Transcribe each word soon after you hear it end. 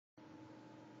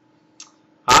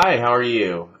Hi, how are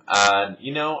you?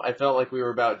 I felt like we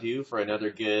were about due for another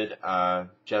good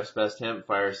Jeff's Best Hemp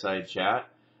Fireside Chat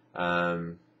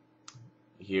um,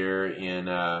 here in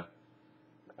my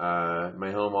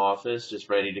home office, just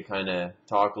ready to kind of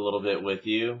talk a little bit with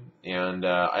you. And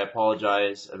I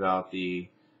apologize about the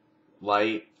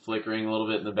light flickering a little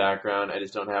bit in the background. I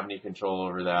just don't have any control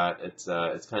over that. It's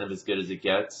kind of as good as it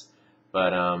gets.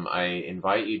 But I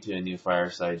invite you to a new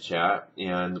fireside chat,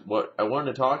 and what I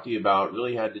wanted to talk to you about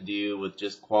really had to do with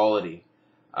just quality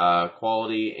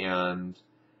and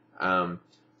um,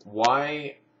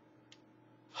 why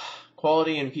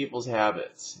quality in people's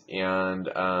habits. And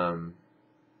I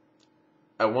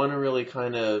want to really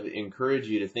kind of encourage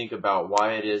you to think about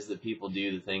why it is that people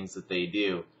do the things that they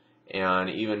do. And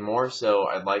even more so,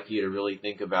 I'd like you to really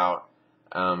think about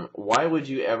why would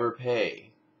you ever pay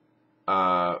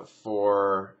more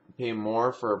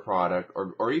for a product,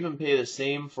 or even pay the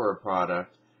same for a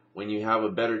product when you have a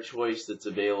better choice that's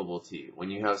available to you, when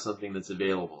you have something that's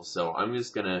available. So I'm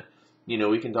just gonna,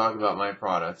 we can talk about my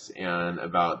products and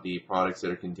about the products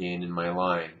that are contained in my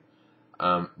line.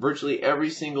 Virtually every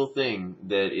single thing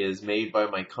that is made by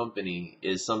my company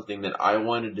is something that I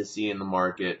wanted to see in the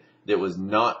market that was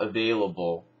not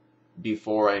available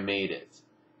before I made it.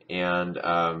 And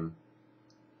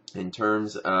in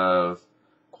terms of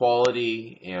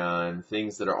quality and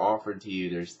things that are offered to you,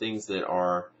 there's things that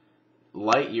are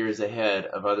light years ahead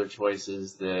of other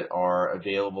choices that are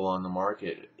available on the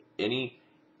market. Any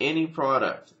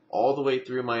product, all the way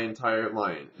through my entire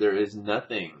line, there is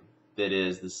nothing that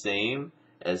is the same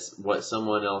as what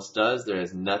someone else does. There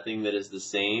is nothing that is the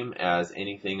same as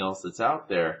anything else that's out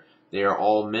there. They are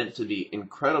all meant to be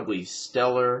incredibly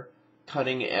stellar,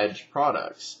 cutting-edge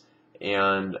products.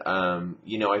 And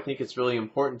I think it's really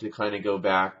important to kind of go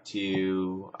back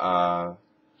to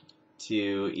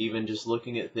even just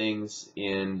looking at things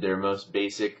in their most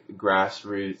basic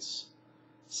grassroots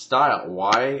style.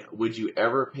 Why would you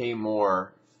ever pay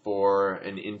more for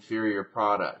an inferior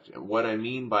product? And what I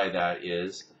mean by that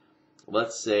is,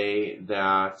 let's say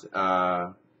that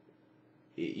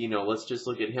let's just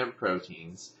look at hemp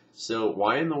proteins. So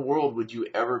why in the world would you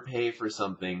ever pay for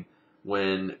something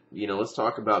when, let's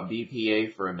talk about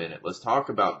BPA for a minute. Let's talk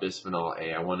about bisphenol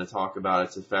A. I want to talk about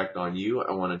its effect on you.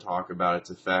 I want to talk about its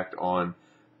effect on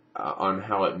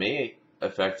how it may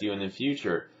affect you in the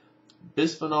future.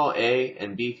 Bisphenol A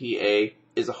and BPA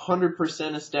is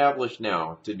 100% established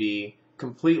now to be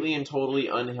completely and totally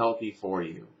unhealthy for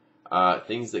you.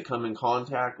 Things that come in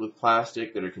contact with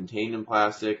plastic, that are contained in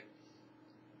plastic,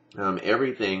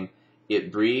 everything,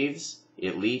 it breathes,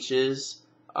 it leaches,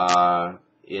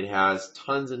 it has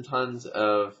tons and tons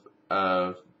of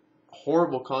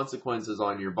horrible consequences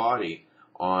on your body,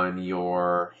 on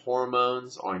your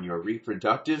hormones, on your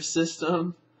reproductive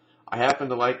system. I happen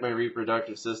to like my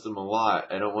reproductive system a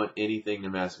lot. I don't want anything to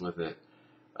mess with it.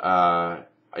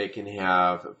 It can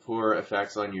have poor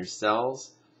effects on your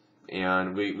cells,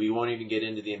 and we won't even get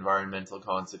into the environmental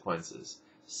consequences.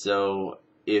 So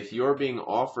if you're being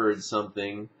offered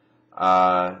something,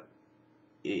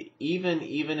 even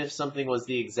if something was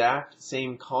the exact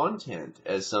same content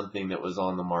as something that was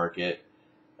on the market,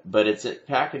 but it's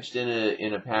packaged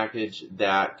in a package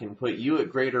that can put you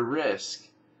at greater risk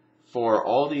for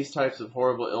all these types of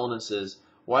horrible illnesses,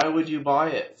 why would you buy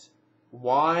it?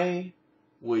 Why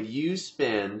would you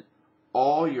spend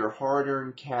all your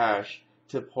hard-earned cash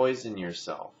to poison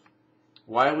yourself?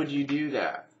 Why would you do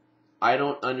that? I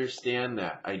don't understand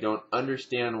that. I don't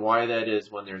understand why that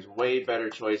is when there's way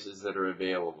better choices that are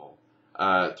available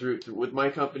through with my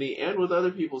company and with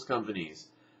other people's companies.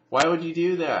 Why would you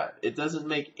do that? It doesn't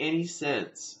make any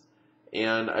sense.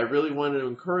 And I really want to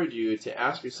encourage you to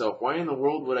ask yourself, why in the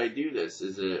world would I do this?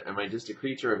 Am I just a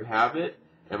creature of habit?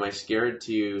 Am I scared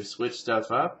to switch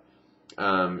stuff up?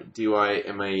 Am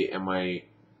I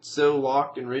so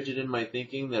locked and rigid in my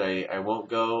thinking that I won't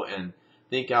go and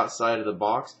think outside of the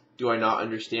box? Do I not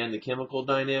understand the chemical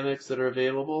dynamics that are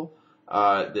available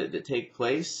that take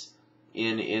place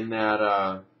in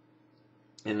that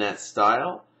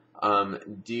style?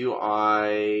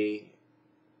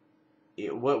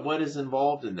 What is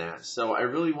involved in that? So I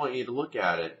really want you to look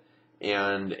at it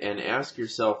and ask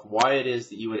yourself why it is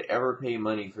that you would ever pay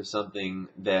money for something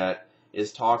that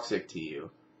is toxic to you.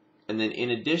 And then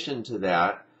in addition to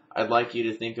that, I'd like you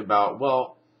to think about,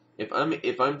 well,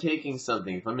 if I'm taking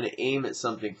something, if I'm going to aim at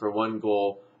something for one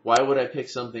goal, why would I pick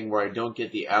something where I don't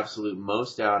get the absolute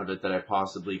most out of it that I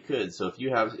possibly could? So if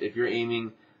you're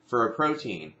aiming for a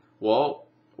protein, well,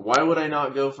 why would I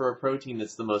not go for a protein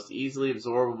that's the most easily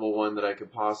absorbable one that I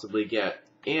could possibly get?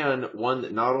 and one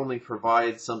that not only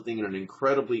provides something in an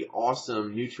incredibly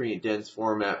awesome nutrient-dense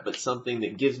format, but something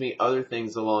that gives me other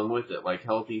things along with it, like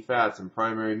healthy fats and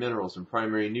primary minerals and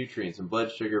primary nutrients and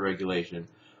blood sugar regulation.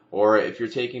 Or if you're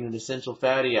taking an essential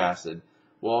fatty acid,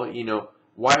 well, you know,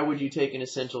 why would you take an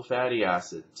essential fatty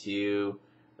acid?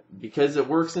 Because it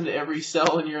works into every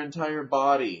cell in your entire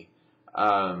body.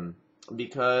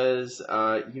 Because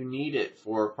you need it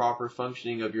for proper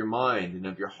functioning of your mind and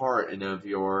of your heart and of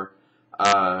your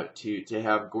to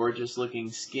have gorgeous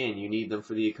looking skin. You need them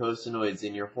for the eicosanoids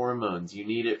in your hormones. You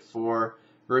need it for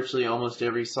virtually almost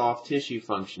every soft tissue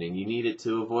functioning. You need it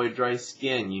to avoid dry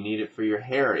skin. You need it for your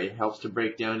hair. It helps to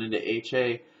break down into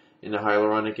HA, into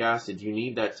hyaluronic acid. You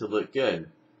need that to look good.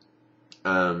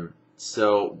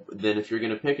 So then if you're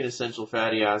going to pick an essential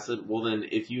fatty acid, well then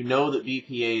if you know that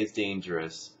BPA is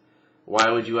dangerous, why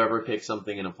would you ever pick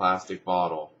something in a plastic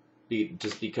bottle?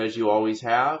 Just because you always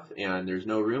have and there's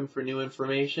no room for new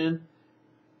information?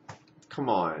 Come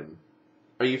on.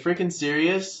 Are you freaking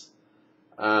serious?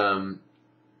 Why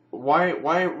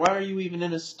are you even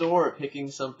in a store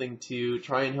picking something to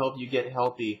try and help you get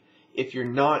healthy if you're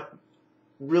not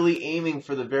really aiming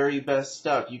for the very best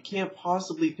stuff? You can't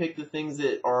possibly pick the things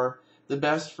that are the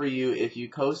best for you if you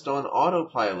coast on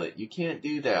autopilot. You can't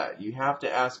do that. You have to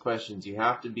ask questions. You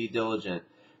have to be diligent.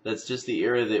 That's just the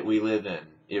era that we live in.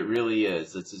 It really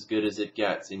is. It's as good as it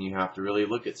gets, and you have to really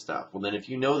look at stuff. Well, then if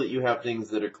you know that you have things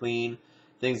that are clean,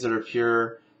 things that are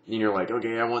pure, and you're like,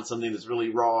 okay, I want something that's really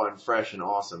raw and fresh and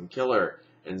awesome, killer.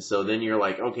 And so then you're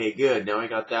like, okay, good, now I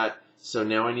got that. So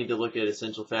now I need to look at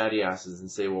essential fatty acids and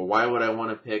say, well, why would I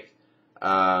want to pick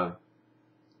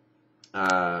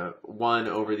one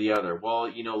over the other? Well,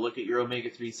 you know, look at your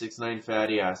omega-3, 6, 9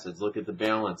 fatty acids. Look at the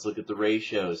balance. Look at the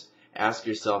ratios. Ask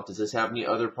yourself, does this have any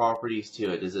other properties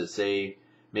to it? Does it say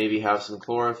maybe have some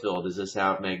chlorophyll? Does this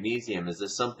have magnesium? Is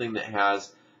this something that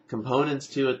has components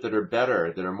to it that are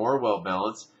better, that are more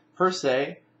well-balanced, per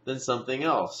se, than something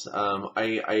else?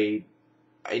 I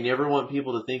never want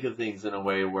people to think of things in a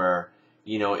way where,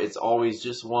 you know, it's always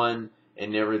just one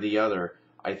and never the other.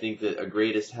 I think that a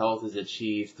greatest health is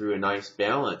achieved through a nice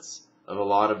balance of a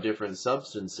lot of different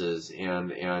substances,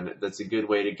 and that's a good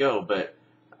way to go. But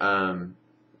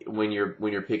when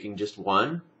you're picking just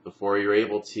one, before you're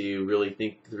able to really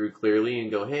think through clearly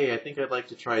and go, hey, I think I'd like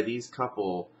to try these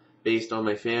couple based on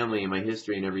my family and my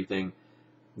history and everything,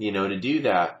 you know, to do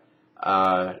that,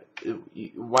 why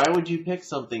would you pick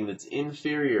something that's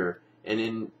inferior and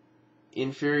in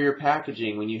inferior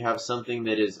packaging when you have something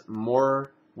that is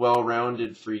more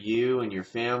well-rounded for you and your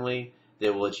family,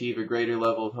 that will achieve a greater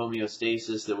level of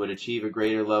homeostasis, that would achieve a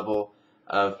greater level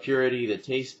of purity, that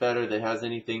tastes better, that has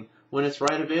anything, when it's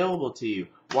right available to you?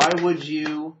 Why would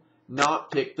you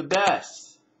not pick the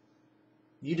best?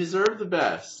 You deserve the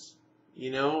best.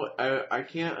 You know, I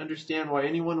can't understand why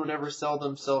anyone would ever sell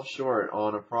themselves short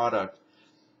on a product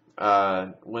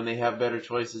when they have better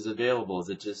choices available. Is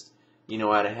it just, you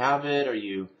know, out of habit? Do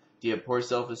you have poor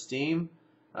self-esteem?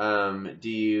 Do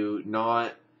you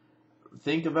not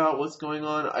think about what's going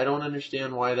on? I don't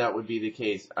understand why that would be the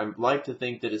case. I'd like to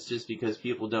think that it's just because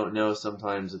people don't know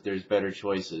sometimes that there's better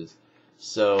choices.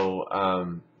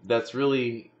 So that's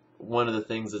really one of the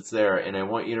things that's there, and I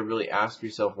want you to really ask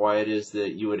yourself why it is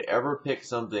that you would ever pick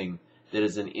something that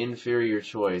is an inferior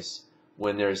choice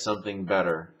when there's something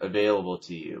better available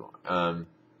to you.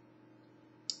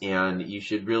 And you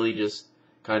should really just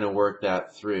kind of work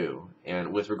that through.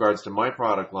 And with regards to my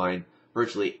product line,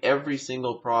 virtually every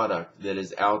single product that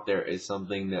is out there is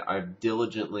something that I've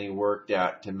diligently worked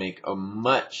at to make a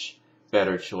much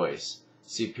better choice.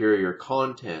 Superior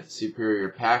content, superior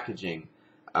packaging,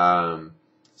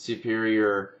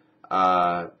 superior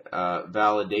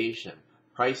validation,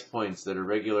 price points that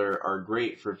are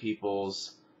great for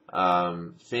people's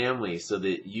families, so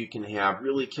that you can have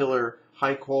really killer,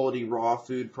 high quality raw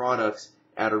food products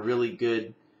at a really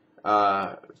good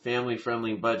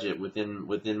family-friendly budget.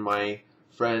 Within my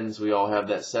friends, we all have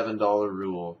that $7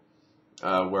 rule,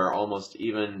 where almost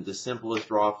even the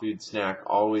simplest raw food snack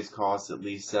always costs at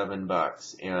least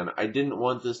 $7. And I didn't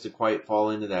want this to quite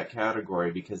fall into that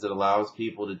category because it allows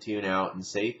people to tune out and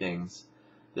say things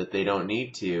that they don't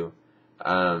need to.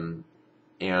 And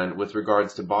with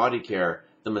regards to body care,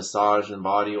 the massage and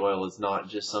body oil is not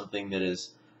just something that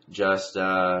is just,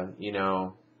 you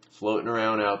know, floating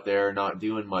around out there not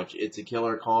doing much. It's a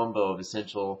killer combo of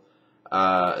essential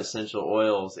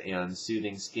oils and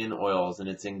soothing skin oils, and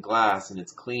it's in glass and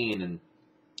it's clean, and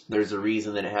there's a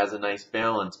reason that it has a nice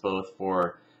balance, both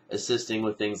for assisting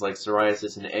with things like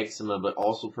psoriasis and eczema, but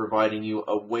also providing you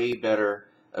a way better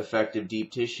effective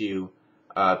deep tissue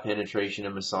penetration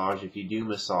and massage if you do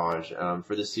massage.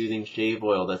 For the soothing shave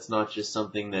oil, that's not just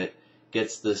something that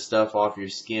gets the stuff off your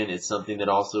skin. It's something that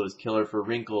also is killer for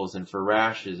wrinkles and for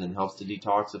rashes and helps to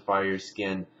detoxify your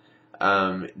skin.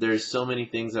 There's so many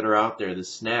things that are out there. The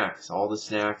snacks, all the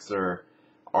snacks are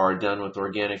done with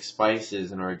organic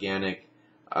spices and organic,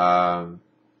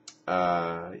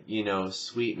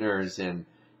 sweeteners and,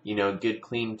 good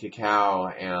clean cacao,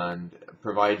 and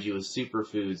provide you with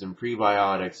superfoods and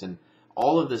prebiotics, and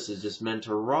all of this is just meant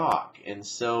to rock. And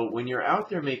so when you're out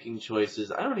there making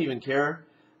choices, I don't even care.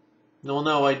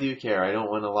 No, I do care. I don't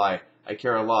want to lie. I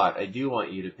care a lot. I do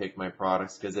want you to pick my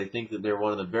products because I think that they're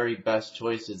one of the very best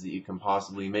choices that you can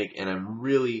possibly make, and I'm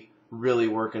really, really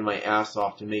working my ass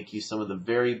off to make you some of the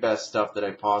very best stuff that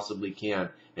I possibly can,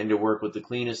 and to work with the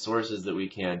cleanest sources that we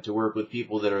can, to work with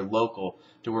people that are local,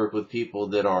 to work with people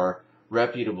that are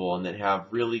reputable and that have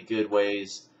really good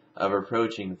ways of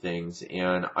approaching things.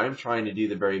 And I'm trying to do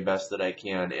the very best that I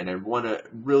can, and I want to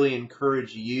really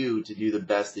encourage you to do the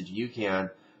best that you can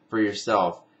for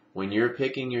yourself. When you're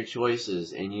picking your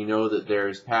choices and you know that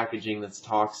there's packaging that's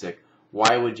toxic,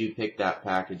 why would you pick that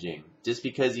packaging? Just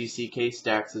because you see case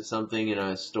stacks of something in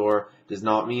a store does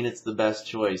not mean it's the best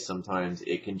choice. Sometimes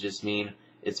it can just mean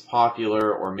it's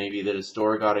popular, or maybe that a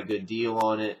store got a good deal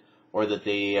on it, or that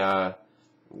they, that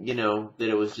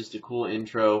it was just a cool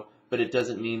intro, but it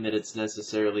doesn't mean that it's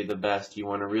necessarily the best. You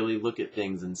want to really look at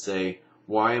things and say,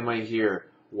 why am I here?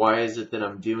 Why is it that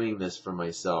I'm doing this for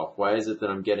myself? Why is it that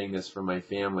I'm getting this for my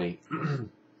family?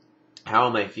 How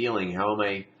am I feeling? How am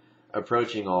I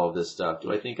approaching all of this stuff?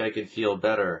 Do I think I could feel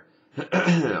better?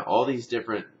 All these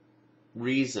different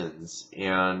reasons,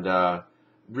 and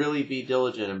really be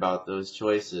diligent about those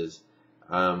choices.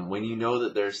 When you know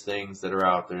that there's things that are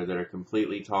out there that are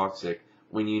completely toxic,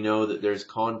 when you know that there's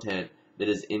content that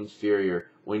is inferior,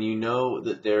 when you know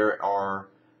that there are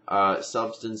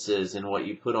substances in what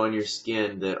you put on your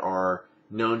skin that are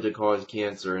known to cause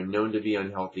cancer and known to be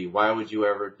unhealthy, why would you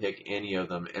ever pick any of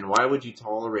them? And why would you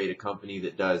tolerate a company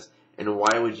that does? And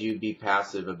why would you be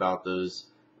passive about those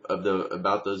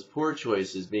poor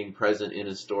choices being present in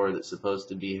a store that's supposed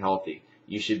to be healthy?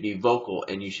 You should be vocal,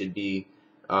 and you should be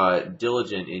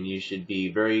diligent, and you should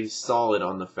be very solid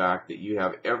on the fact that you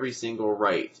have every single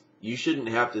right. You shouldn't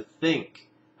have to think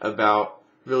about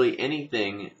really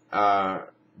anything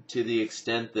to the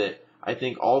extent that I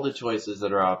think all the choices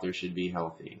that are out there should be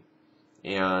healthy.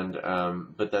 And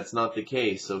but that's not the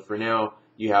case. So for now,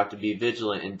 you have to be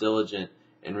vigilant and diligent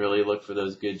and really look for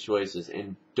those good choices.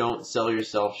 And don't sell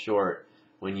yourself short.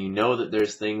 When you know that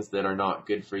there's things that are not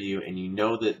good for you, and you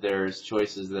know that there's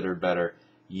choices that are better,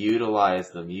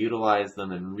 utilize them,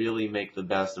 and really make the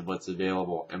best of what's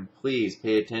available. And please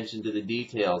pay attention to the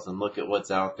details and look at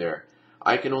what's out there.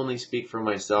 I can only speak for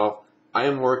myself. I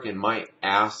am working my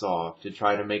ass off to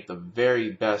try to make the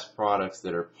very best products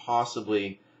that are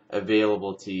possibly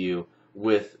available to you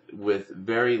with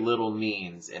very little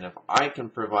means. And if I can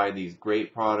provide these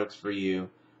great products for you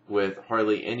with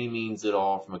hardly any means at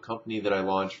all, from a company that I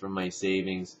launched from my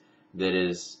savings that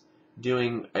is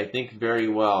doing, I think, very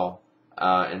well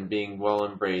and being well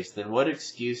embraced, then what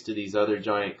excuse do these other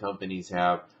giant companies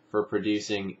have for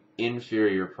producing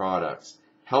inferior products?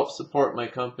 Help support my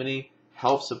company,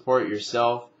 help support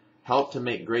yourself, help to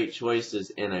make great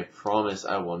choices, and I promise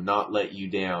I will not let you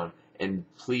down. And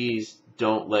please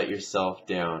don't let yourself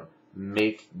down.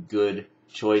 Make good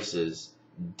choices.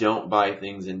 Don't buy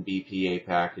things in BPA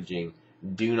packaging.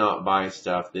 Do not buy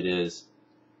stuff that is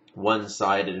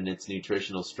one-sided in its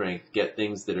nutritional strength. Get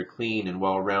things that are clean and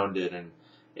well-rounded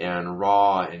and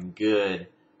raw and good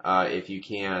if you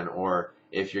can. Or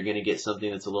if you're going to get something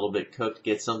that's a little bit cooked,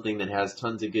 get something that has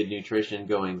tons of good nutrition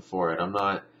going for it. I'm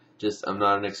not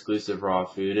an exclusive raw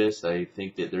foodist. I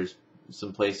think that there's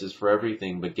some places for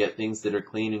everything, but get things that are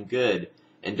clean and good,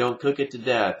 and don't cook it to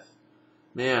death.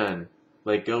 Man,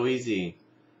 like, go easy.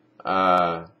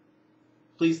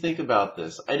 Please think about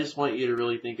this. I just want you to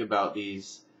really think about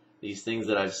these things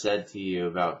that I've said to you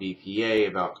about BPA,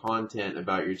 about content,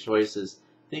 about your choices.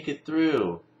 Think it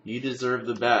through. You deserve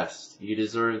the best. You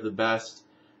deserve the best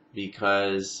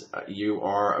because you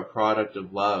are a product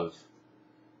of love.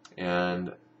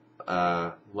 And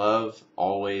love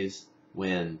always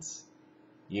wins.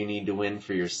 You need to win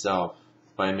for yourself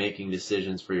by making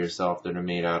decisions for yourself that are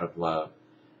made out of love.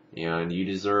 And you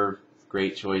deserve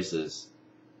great choices.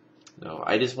 No,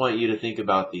 I just want you to think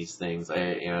about these things.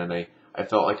 I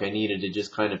felt like I needed to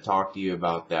just kind of talk to you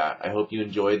about that. I hope you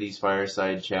enjoy these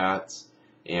fireside chats,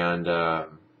 and I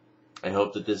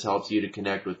hope that this helps you to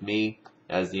connect with me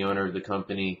as the owner of the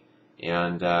company,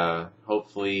 and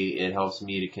hopefully it helps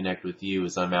me to connect with you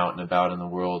as I'm out and about in the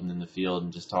world and in the field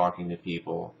and just talking to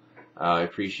people. I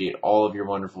appreciate all of your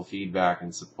wonderful feedback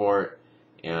and support,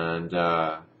 and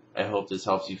I hope this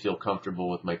helps you feel comfortable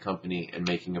with my company and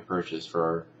making a purchase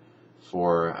for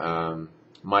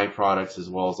my products, as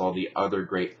well as all the other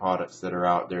great products that are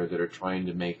out there that are trying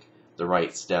to make the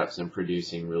right steps in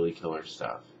producing really killer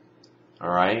stuff.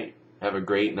 Alright? Have a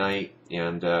great night,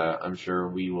 and I'm sure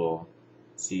we will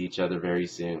see each other very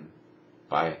soon.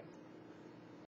 Bye.